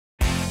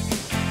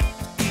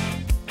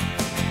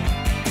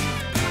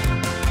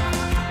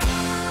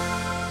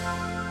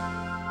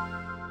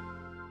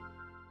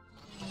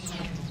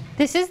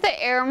This is the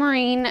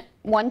AeroMarine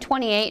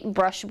 128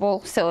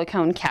 brushable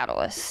silicone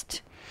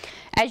catalyst.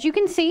 As you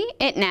can see,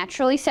 it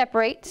naturally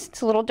separates.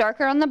 It's a little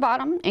darker on the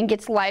bottom and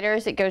gets lighter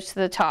as it goes to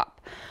the top.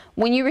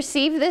 When you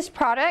receive this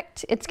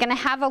product, it's going to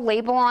have a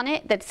label on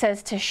it that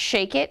says to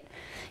shake it.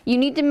 You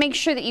need to make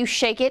sure that you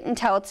shake it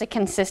until it's a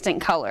consistent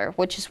color,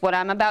 which is what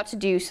I'm about to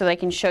do so that I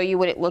can show you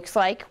what it looks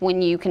like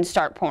when you can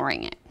start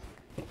pouring it.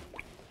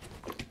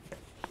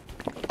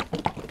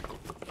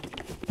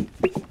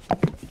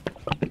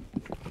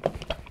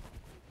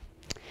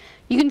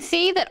 You can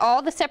see that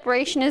all the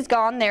separation is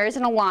gone, there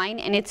isn't a line,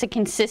 and it's a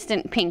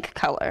consistent pink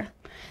color.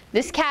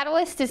 This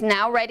catalyst is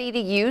now ready to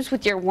use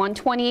with your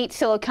 128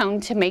 silicone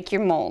to make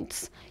your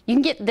molds. You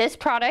can get this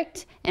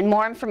product and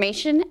more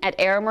information at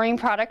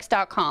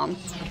AeroMarineProducts.com.